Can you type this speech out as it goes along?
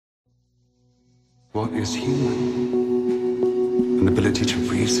What is human? An ability to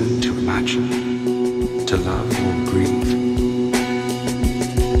reason, to imagine, to love or grieve.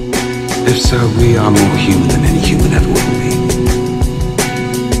 If so, we are more human than any human ever will be.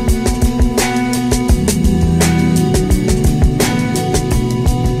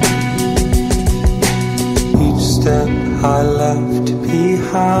 Each step I left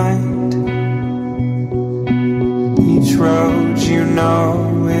behind, each road you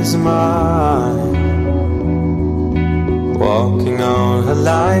know is mine. Walking on a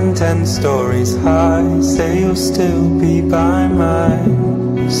line 10 stories high, say you'll still be by my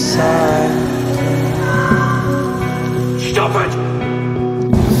side. Stop it!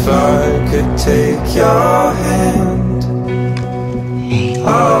 If I could take your hand,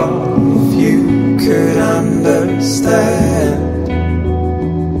 oh, if you could understand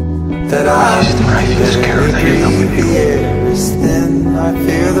that I feel scared that you're not with you. Then I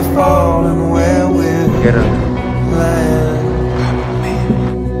fear the fall and where we'll Get up. land.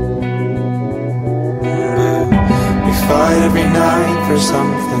 We fight every night for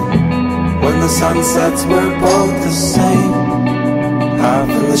something. When the sun sets, we're both the same. Half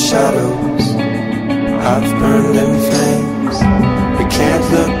in the shadows, half burned in flames. We can't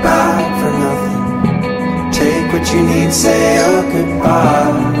look back for nothing. Take what you need, say your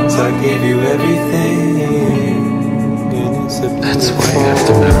goodbyes. I gave you everything, and it's a That's why you have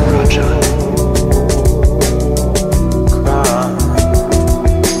to remember, Raja.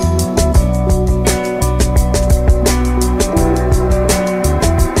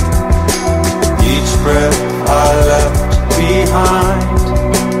 Each breath I left behind,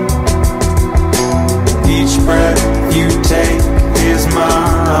 each breath you take is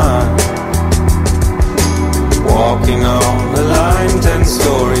mine. Walking on the line 10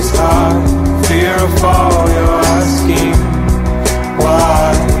 stories high, fear of fall, you're asking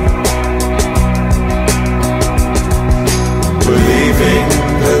why. Believing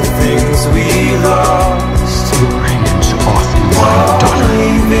the things we lost,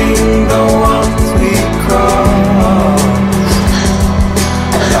 leaving the ones we crossed.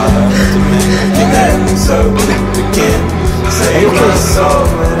 I have to make an end so begin. Save my soul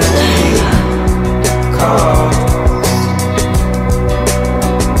at any cost.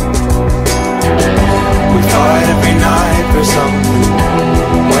 We fight every night for something.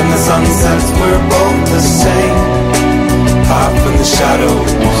 When the sun sets, we're both the same. Half in the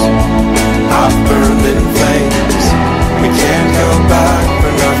shadows, half burned in flames. We can't go back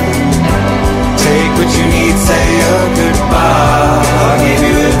for nothing. Take what you need, say your goodbye. I'll give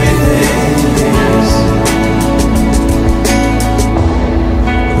you everything.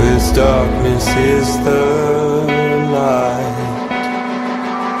 This darkness is the light.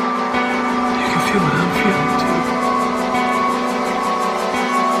 You can feel what I'm feeling too.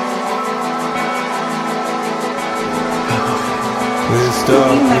 This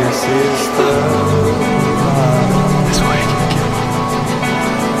darkness is the light. That's why I can't kill you.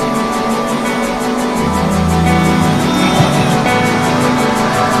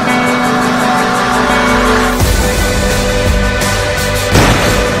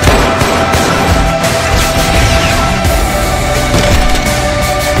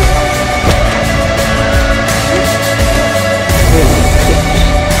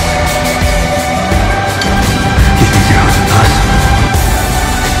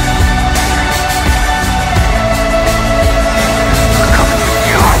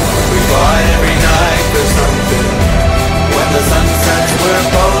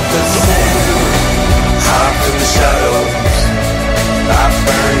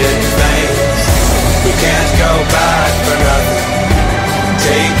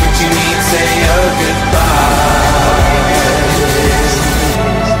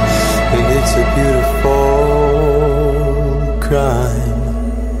 It's a beautiful crime.